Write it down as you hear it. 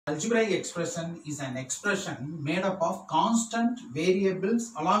Algebraic expression is an expression made up of constant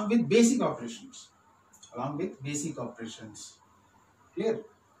variables along with basic operations. Clear?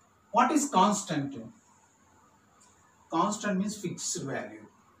 What is constant? Constant means fixed value.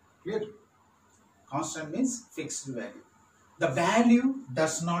 Clear? Constant means fixed value. The value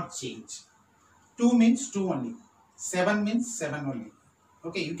does not change. 2 means 2 only. 7 means 7 only.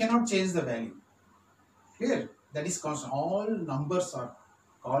 Okay, you cannot change the value. Clear? That is constant. All numbers are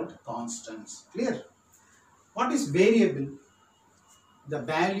called constants. Clear? What is variable? The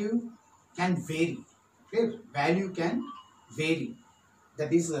value can vary. Clear? Value can vary.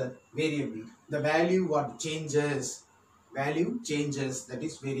 That is a variable. The value what changes. Value changes. That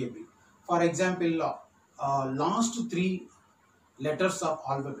is variable. For example, last 3 letters of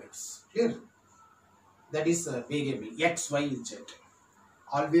alphabets. Clear? That is a variable. X, Y, Z.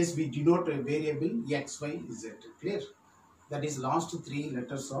 Always we denote a variable X, Y, Z. Clear? That is last 3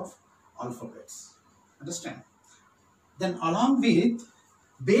 letters of alphabets. Understand? Then along with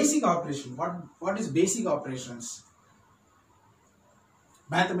basic operation. What is basic operations?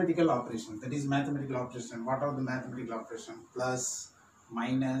 Mathematical operation. That is mathematical operation. What are the mathematical operation? Plus,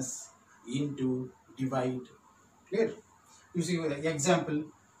 minus, into, divide. Clear? You see example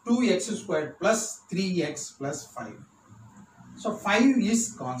 2x squared plus 3x plus 5. So 5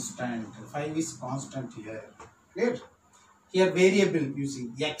 is constant. 5 is constant here. Clear? Here variable you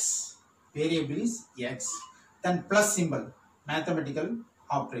see x. Variable is x. Then plus symbol. Mathematical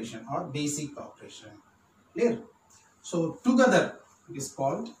operation or basic operation. Clear? So together it is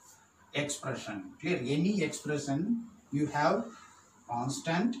called expression. Clear? Any expression you have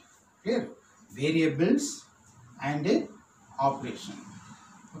constant. Clear? Variables and a operation.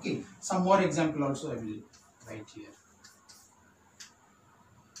 Okay. Some more example also I will write here.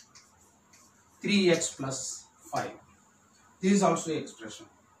 3x plus 5. This is also expression.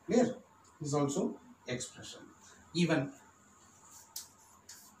 Clear? This is also expression. Even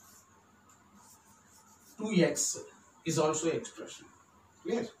 2x is also expression.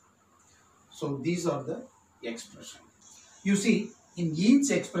 Clear? So these are the expression. You see, in each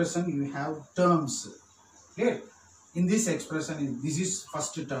expression you have terms. Clear? In this expression, this is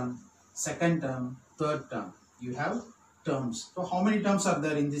first term, second term, third term. You have terms. So how many terms are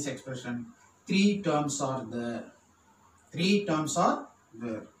there in this expression? 3 terms are there. 3 terms are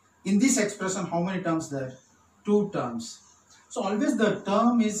there. In this expression, how many terms there? 2 terms. So always the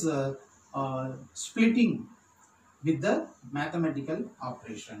term is splitting with the mathematical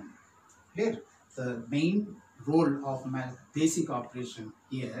operation. Clear? The main role of basic operation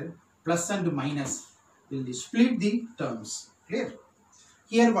here, plus and minus, will split the terms. Clear?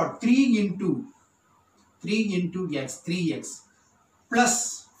 Here what? 3 into x, 3x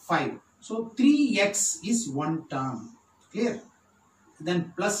plus 5. So 3x is one term. Clear?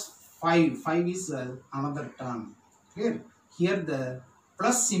 Then plus 5 is another term. Clear? Here the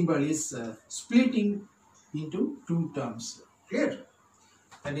plus symbol is splitting into 2 terms. Clear?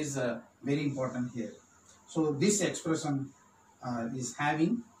 That is very important here. So this expression is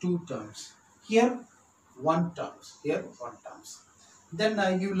having 2 terms. Here 1 terms. Here 1 terms.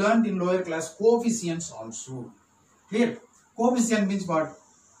 Then you learned in lower class coefficients also. Clear? Coefficient means what?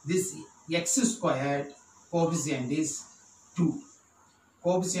 This x squared coefficient is 2.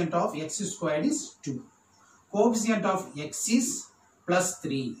 Coefficient of x squared is 2. Coefficient of x is plus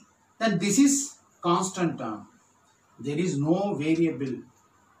 3. Then this is constant term. There is no variable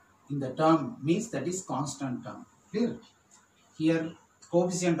in the term, means that is constant term. Clear? Here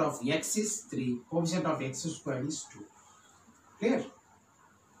coefficient of x is 3. Coefficient of x squared is 2. Clear?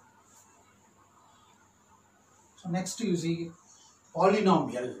 So next you see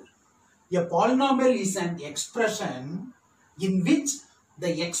polynomial. A polynomial is an expression in which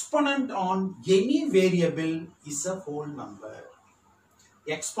the exponent on any variable is a whole number.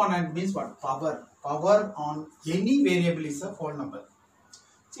 Exponent means what? Power. Power on any variable is a whole number.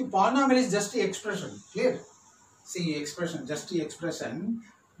 See, polynomial is just an expression. Clear? See, expression, just an expression.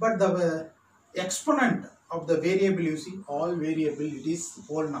 But the exponent of the variable, you see, all variable, it is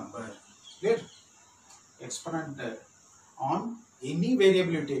whole number. Clear? Exponent on any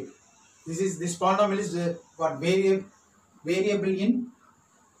variable you take. This polynomial is what? Variable in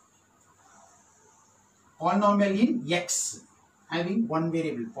polynomial in x, having one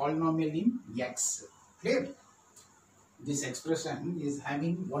variable. Polynomial in x. Clear? This expression is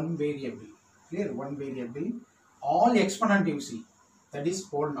having one variable. Clear? One variable. All exponent you see, that is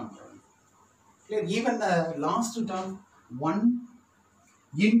whole number. Clear? Even the last term 1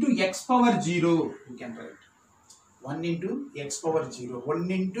 into x power 0 you can write. 1 into x power 0.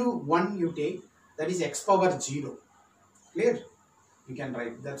 1 into 1 you take, that is x power 0. Clear? You can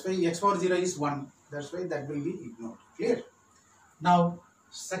write. That's why x power 0 is 1. That's why that will be ignored. Clear? Now,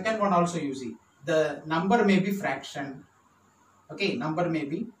 second one also you see. The number may be fraction. Okay, number may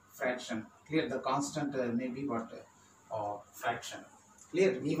be fraction. Clear? The constant may be what? Fraction.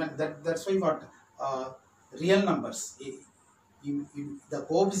 Clear? Even that's why what? Real numbers. The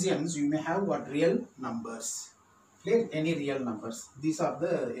coefficients you may have what? Real numbers. Clear? Any real numbers. These are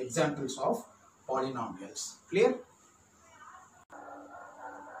the examples of polynomials. Clear?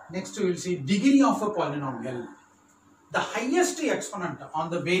 Next we will see degree of a polynomial. The highest exponent on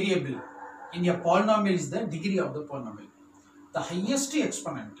the variable in a polynomial is the degree of the polynomial. The highest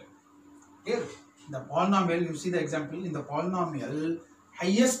exponent. Here, the polynomial, you see the example in the polynomial,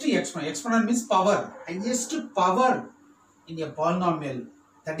 highest exponent means power. Highest power in a polynomial,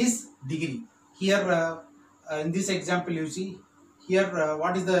 that is degree. Here, in this example, you see here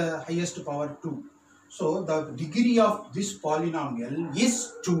what is the highest power? 2. So the degree of this polynomial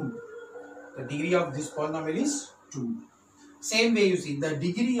is 2. The degree of this polynomial is 2. Same way you see the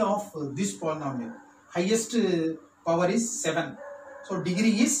degree of this polynomial, highest power is 7. So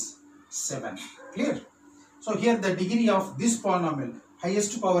degree is 7. Clear? So here the degree of this polynomial,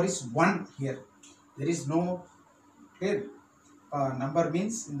 highest power is 1 here. There is no clear number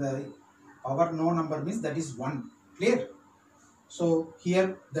means in the power no number means that is 1. Clear? So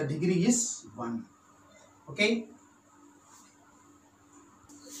here the degree is 1. Okay.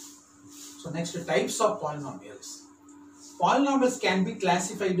 So next, types of polynomials. Polynomials can be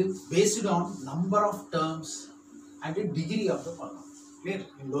classified based on number of terms and the degree of the polynomial. Clear?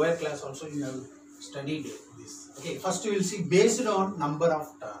 In lower class also you have studied this. Okay, first you will see based on number of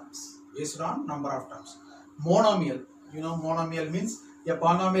terms. Based on number of terms. Monomial. You know monomial means a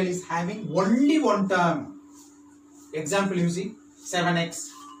polynomial is having only one term. Example you see 7x,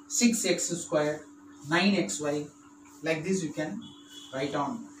 6x squared, 9xy. Like this you can write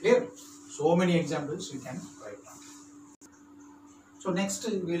on. Clear? So many examples you can write down. So next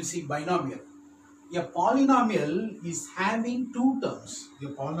we will see binomial. A polynomial is having two terms. A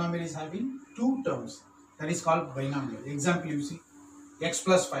polynomial is having two terms. That is called binomial. Example you see x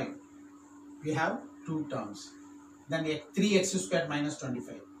plus 5. We have two terms. Then 3x squared minus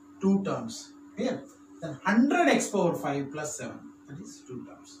 25. Two terms. Here. Then 100x power 5 plus 7. That is two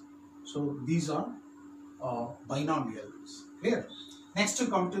terms. So these are binomials. Clear? Next to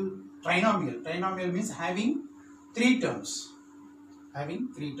come to trinomial. Trinomial means having three terms.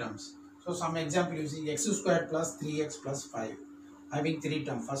 Having three terms. So some example you see x squared plus 3x plus 5. Having three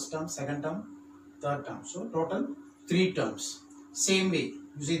terms. First term, second term, third term. So total three terms. Same way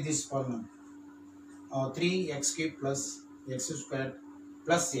you see this polynomial. 3x cubed plus x squared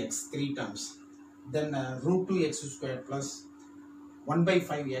plus x, three terms. Then root 2x squared plus 1 by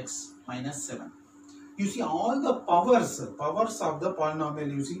 5x minus 7. You see all the powers of the polynomial,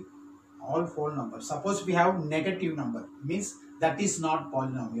 you see all whole numbers. Suppose we have negative number, means that is not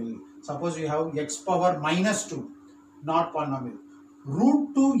polynomial. Suppose we have x power minus 2, not polynomial.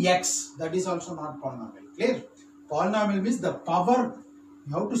 Root 2x, that is also not polynomial. Clear? Polynomial means the power,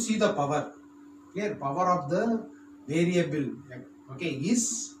 you have to see the power. Clear? Power of the variable, okay,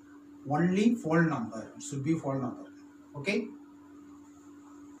 is only whole number. It should be whole number. Okay?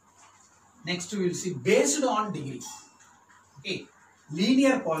 Next we will see based on degree. Okay,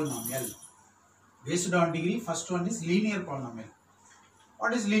 linear polynomial. Based on degree, first one is linear polynomial.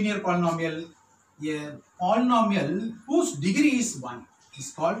 What is linear polynomial? A polynomial whose degree is 1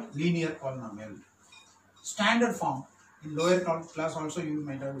 is called linear polynomial. Standard form. In lower class also you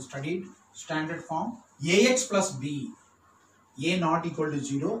might have studied standard form. Ax plus b. A not equal to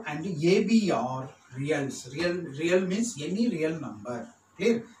 0 and ab are reals. Real means any real number.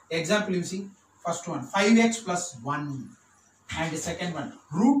 Clear? Example you see, first one 5x plus 1 and the second one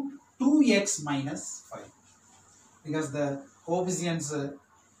root 2x minus 5, because the coefficients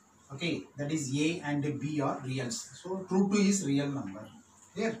okay, that is a and b are reals. So root 2 is real number.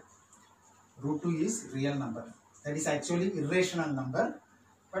 Here root 2 is real number. That is actually irrational number,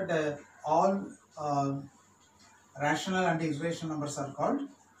 but all rational and irrational numbers are called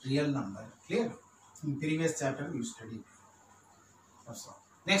real number. Clear? In previous chapter we studied. That's all.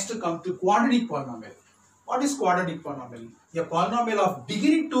 Next to come to quadratic polynomial. What is quadratic polynomial? A polynomial of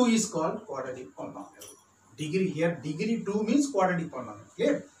degree 2 is called quadratic polynomial. Degree here, degree 2 means quadratic polynomial.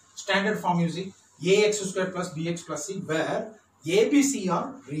 Clear? Standard form you see ax squared plus bx plus c, where a, b, c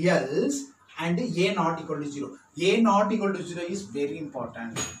are reals and a not equal to 0. A not equal to 0 is very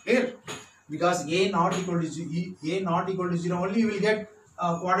important. Clear? Because a not equal to 0 only you will get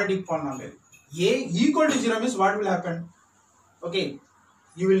quadratic polynomial. A equal to 0 means what will happen? Okay,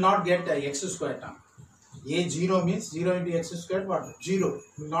 you will not get x square term. A 0 means 0 into x squared, what? 0.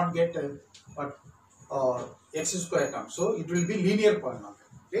 You will not get what? X squared term. So it will be linear polynomial.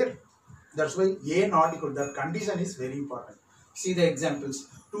 Clear? That's why A not equal. That condition is very important. See the examples.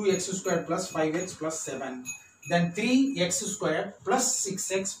 2x squared plus 5x plus 7. Then 3x squared plus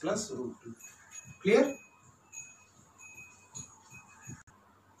 6x plus root 2. Clear?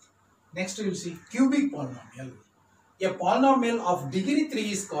 Next we will see cubic polynomial. A polynomial of degree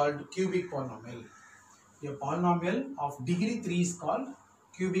 3 is called cubic polynomial. A polynomial of degree 3 is called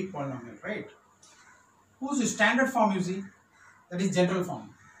cubic polynomial, right? Whose standard form you see? That is general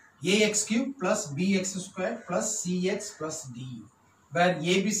form. Ax cube plus bx squared plus cx plus d, where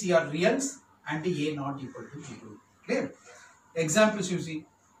a, b, c are reals and a not equal to 0. Clear? Examples you see.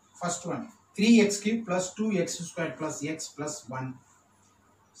 First one, 3x cube plus 2x squared plus x plus 1.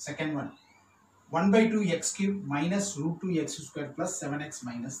 Second one, 1 by 2 x cube minus root 2 x squared plus 7x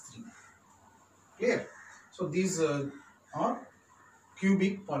minus 3. Clear? So these are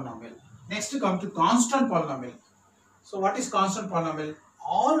cubic polynomial. Next come to constant polynomial. So what is constant polynomial?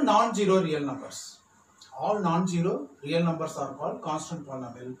 All non-zero real numbers. All non-zero real numbers are called constant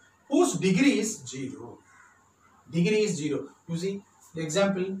polynomial, whose degree is 0. Degree is 0. You see the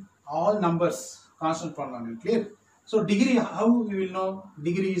example, all numbers constant polynomial. Clear? So degree, how we will know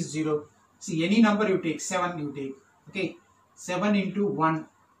degree is 0? See, any number you take, 7 you take. Okay, 7 into 1,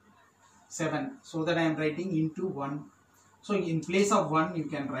 7. So that I am writing into 1. So in place of 1 you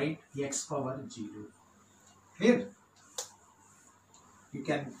can write x power 0. Clear? You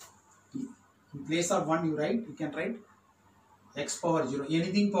can, in place of 1 you can write x power 0.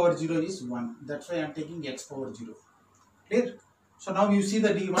 Anything power 0 is 1. That's why I am taking x power 0. Clear? So now you see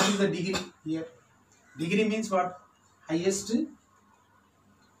the degree. What is the degree here? Degree means what? Highest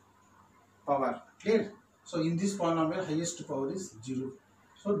power. Clear? So in this polynomial highest power is 0.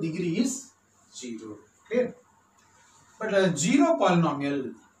 So degree is 0. Clear? But zero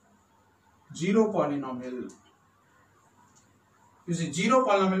polynomial. You see, zero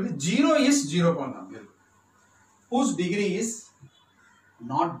polynomial, 0 is zero polynomial, whose degree is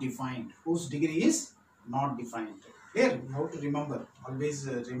not defined. Whose degree is not defined. Here you have to remember, always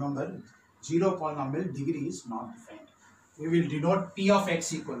remember, zero polynomial degree is not defined. We will denote p of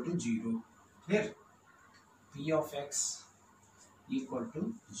x equal to 0. Here, p of x equal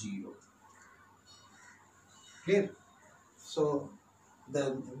to 0. Clear? So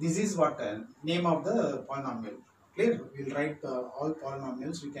this is what name of the polynomial. Clear? We will write all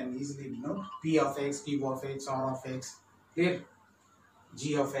polynomials. We can easily denote p of x, q of x, r of x. Clear?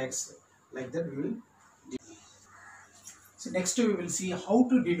 G of x. Like that we will. So next we will see how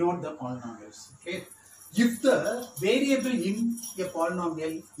to denote the polynomials. Okay. If the variable in a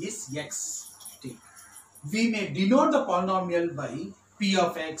polynomial is x, we may denote the polynomial by p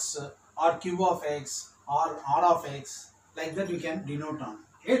of x or q of x or r of x. Like that we can denote on.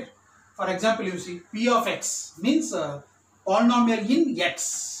 Okay. For example, you see p of x means polynomial in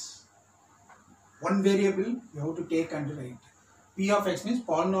x. One variable you have to take and write. P of x means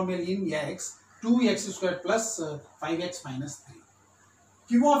polynomial in x, 2x squared plus 5x minus 3.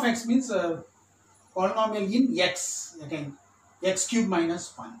 Q of x means polynomial in x, again x cube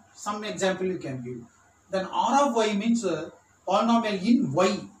minus 1. Some example you can give. Then R of y means polynomial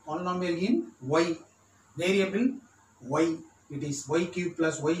in y, variable y. It is y cube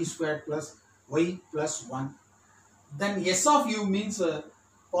plus y squared plus y plus 1. Then S of u means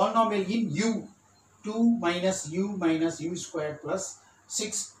polynomial in u, 2 minus u squared plus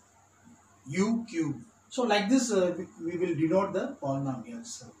 6 u cube. So like this we will denote the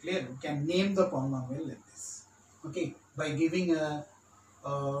polynomials. Clear? We can name the polynomial like this. Okay, by giving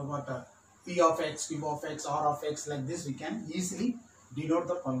p of x, q of x, r of x, like this we can easily denote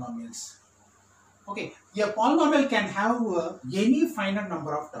the polynomials. Okay, a polynomial can have any finite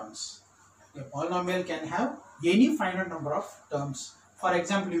number of terms. A polynomial can have any finite number of terms. For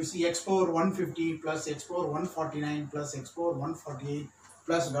example, you see x power 150 plus x power 149 plus x power 148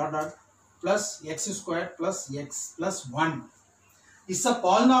 plus dot dot plus x squared plus x plus 1 is a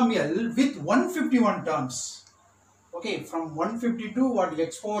polynomial with 151 terms. Okay, from 150 to what,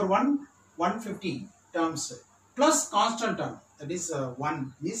 x power 150 terms plus constant term, that is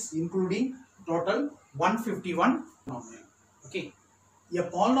 1 is including total 151 polynomial. Okay, a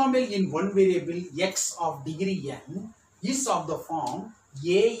polynomial in one variable x of degree n is of the form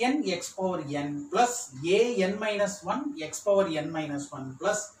an x power n plus an minus 1 x power n minus 1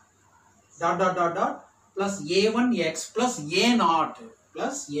 plus dot dot dot dot plus a1 x plus a naught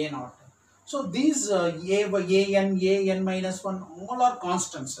plus a naught. So these an minus 1 all are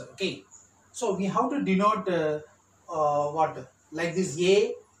constants. Okay, so we have to denote what, like this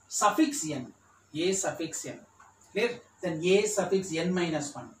a suffix n. a suffix n. Clear? Then a suffix n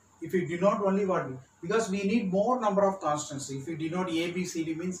minus 1. If you denote only what? Because we need more number of constants. If you denote a, b, c,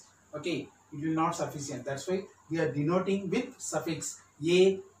 d means, okay, it will not sufficient. That's why we are denoting with suffix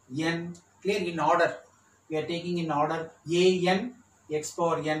a, n. Clear? In order. We are taking in order a, n, x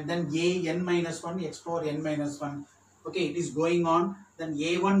power n, then a, n minus 1, x power n minus 1. Okay, it is going on. Then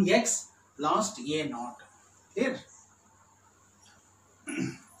a1 x, last a naught. Clear?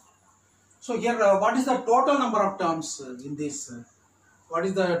 So here, what is the total number of terms in this? What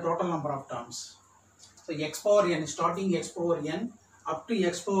is the total number of terms? So x power n, starting x power n up to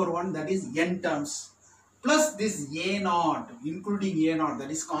x power 1, that is n terms, plus this a naught, including a naught,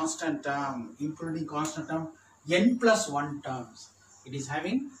 that is constant term, including constant term, n plus 1 terms. It is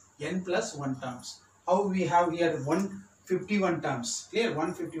having n plus 1 terms. How we have here 151 terms. Clear?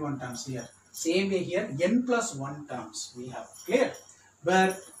 151 terms here. Same way here, n plus 1 terms we have. Clear?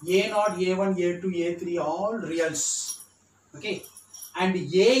 Where a0, a1, a2, a3 all reals. Okay? And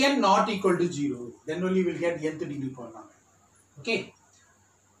an not equal to 0. Then only we will get nth degree polynomial. Okay?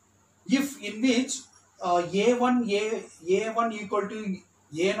 If in which a1 equal to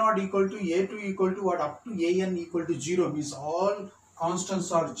a0 equal to a2 equal to what, up to an equal to 0 means all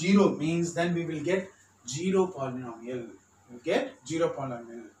constants are 0 means then we will get 0 polynomial. We will get 0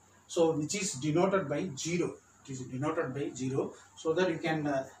 polynomial. So which is denoted by 0. It is denoted by 0, so that you can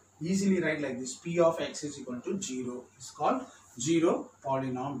easily write like this: p of x is equal to 0. It's called 0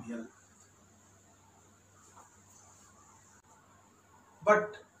 polynomial.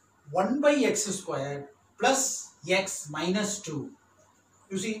 But 1 by x squared plus x minus 2.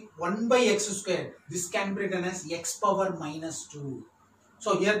 You see, 1 by x squared, this can be written as x power minus 2.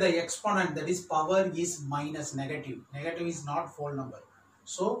 So here the exponent, that is power, is minus, negative. Negative is not whole number.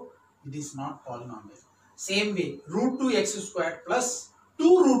 So it is not polynomial. Same way, root 2 x squared plus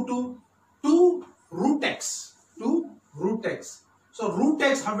 2 root 2, 2 root x, 2 root x. So root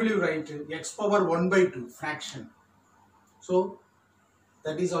x, how will you write? X power 1 by 2, fraction. So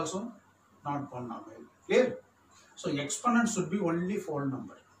that is also not polynomial. Clear? So exponent should be only whole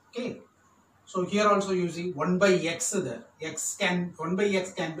number. Okay. So here also you see 1 by x there. 1 by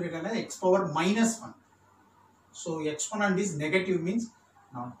x can be written as x power minus 1. So exponent is negative means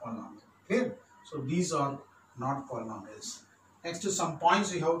not polynomial. Clear? So these are not polynomials. Next, some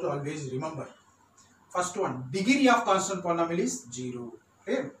points you have to always remember. First one, degree of constant polynomial is 0.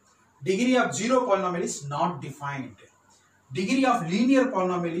 Clear? Degree of 0 polynomial is not defined. Degree of linear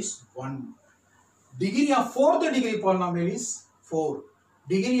polynomial is 1. Degree of 4th degree polynomial is 4.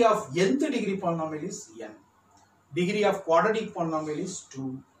 Degree of nth degree polynomial is n. Degree of quadratic polynomial is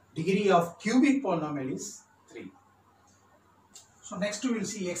 2. Degree of cubic polynomial is 3. So next we will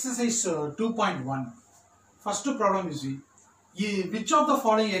see exercise 2.1. First problem you see, which of the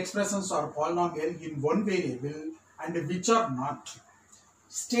following expressions are polynomial in one variable and which are not?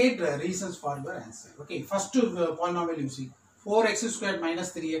 State reasons for your answer. Okay, first polynomial you see, 4x squared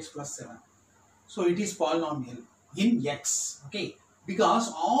minus 3x plus 7. So it is polynomial in x. Okay,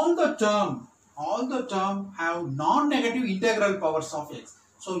 because all the term have non-negative integral powers of x.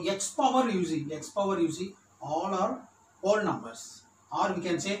 So x power you see, all are whole numbers, or we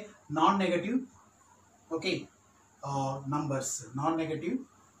can say non-negative, okay, numbers, non-negative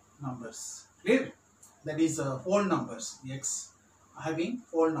numbers. Clear? That is whole numbers. X having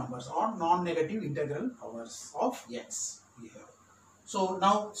whole numbers or non-negative integral powers of x. We have. So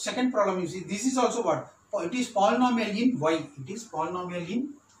now second problem you see, this is also what? It is polynomial in y. It is polynomial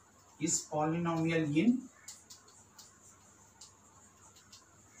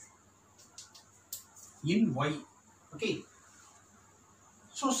in y. Okay.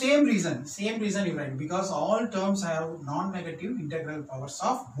 So same reason you write, because all terms have non-negative integral powers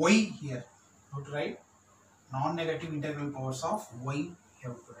of y here. You have to write non-negative integral powers of y. You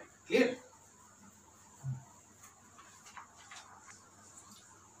have to write. Clear?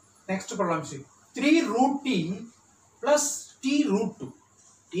 Next problem, see, 3 root t plus t root 2.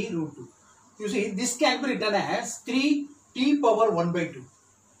 T root 2. You see, this can be written as 3 t power 1 by 2.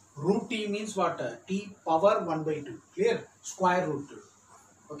 Root t means what? T power 1 by 2. Clear? Square root 2.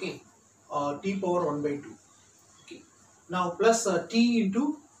 Okay. T power 1 by 2. Okay. Now plus t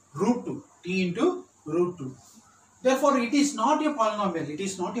into root 2. T into root 2. Therefore, it is not a polynomial. It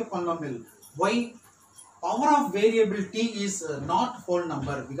is not a polynomial. Why? Power of variable t is not whole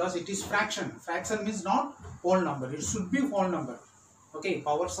number, because it is fraction. Fraction means not whole number. It should be whole number. Okay.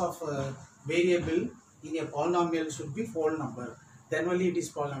 Powers of variable in a polynomial should be whole number. Then only it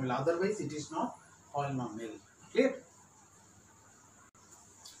is polynomial. Otherwise, it is not polynomial. Clear?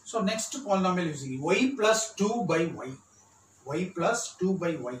 So next polynomial you see, y plus 2 by y. Y plus 2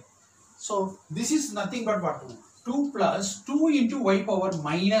 by y. So this is nothing but what? 2 plus 2 into y power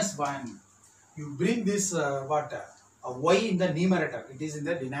minus 1. You bring this y in the numerator. It is in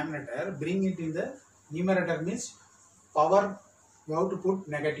the denominator. Bring it in the numerator means power you have to put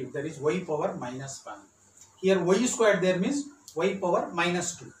negative. That is y power minus 1. Here y squared there means y power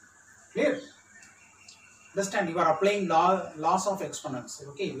minus 2. Clear? Understand? You are applying laws of exponents.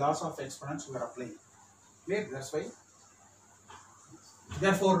 Okay, laws of exponents you are applying. Clear? That's why.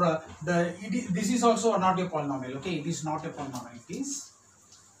 Therefore, this is also not a polynomial. Okay, it is not a polynomial. It is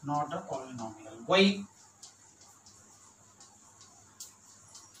not a polynomial. Why?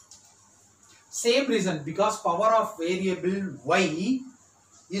 Same reason, because power of variable y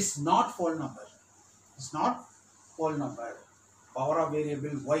is not whole number. It's not whole number. Power of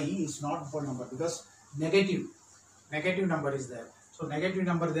variable y is not whole number because negative number is there. So negative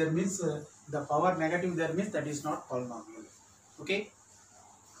number there means the power negative there means that is not polynomial. Okay.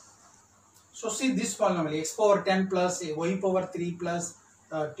 So see this polynomial x power 10 plus y power 3 plus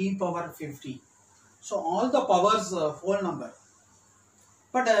t power 50. So all the powers whole number.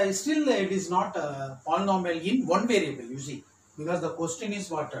 But still it is not polynomial in one variable, you see. Because the question is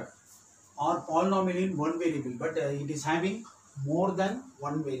what? Or polynomial in one variable. But it is having more than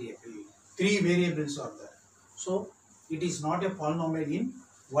one variable. 3 variables are there. So it is not a polynomial in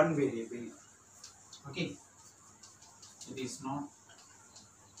one variable. Okay. It is not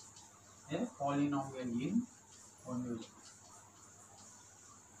a polynomial in one variable.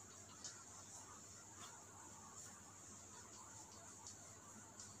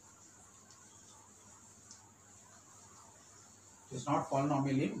 It is not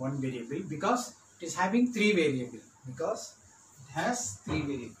polynomial in one variable because it is having 3 variables. Because it has 3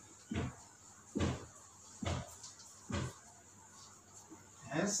 variables.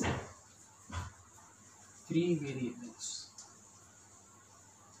 It has 3 variables.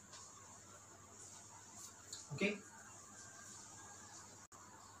 Okay.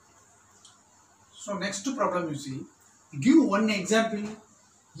 So next problem you see, give one example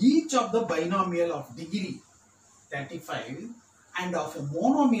each of the binomial of degree 35 and of a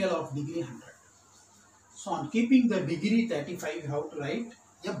monomial of degree 100. So on keeping the degree 35 you have to write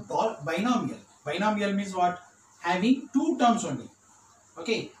a binomial. Binomial means what? Having 2 terms only.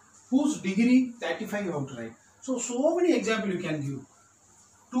 Okay. Whose degree 35 you have to write. So many examples you can give.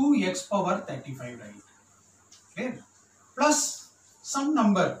 2x power 35 right. Okay. Plus some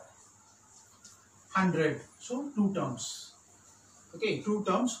number 100. So 2 terms. Okay. 2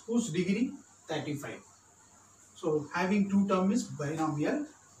 terms whose degree 35. So having 2 terms is binomial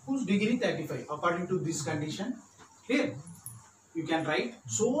whose degree 35 according to this condition. Clear? You can write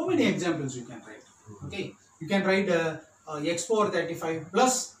so many examples you can write. Okay. You can write x power 35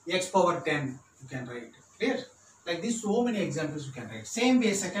 plus x power 10 you can write. Clear? Like this so many examples you can write. Same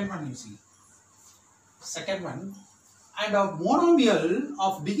way second one you see. Second one and a monomial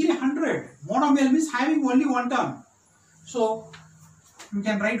of degree 100. Monomial means having only one term. So you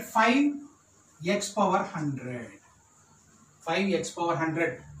can write 5x power 100. 5x power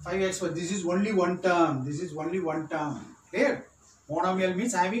 100. 5x power, this is only one term. This is only one term. Clear? Monomial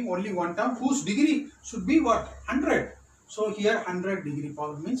means having only one term whose degree should be what? 100. So here 100 degree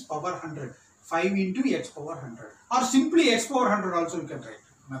power means power 100. 5 into x power 100. Or simply x power 100 also you can write.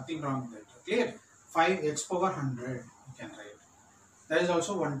 Nothing wrong with that. Clear? 5x power 100 you can write. That is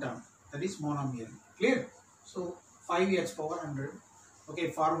also one term. That is monomial. Clear? So 5x power 100.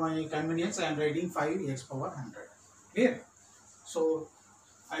 Okay, for my convenience I am writing 5x power 100. Clear? So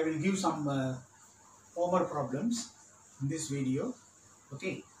I will give some homework problems in this video.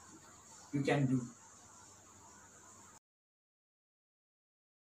 Okay, you can do.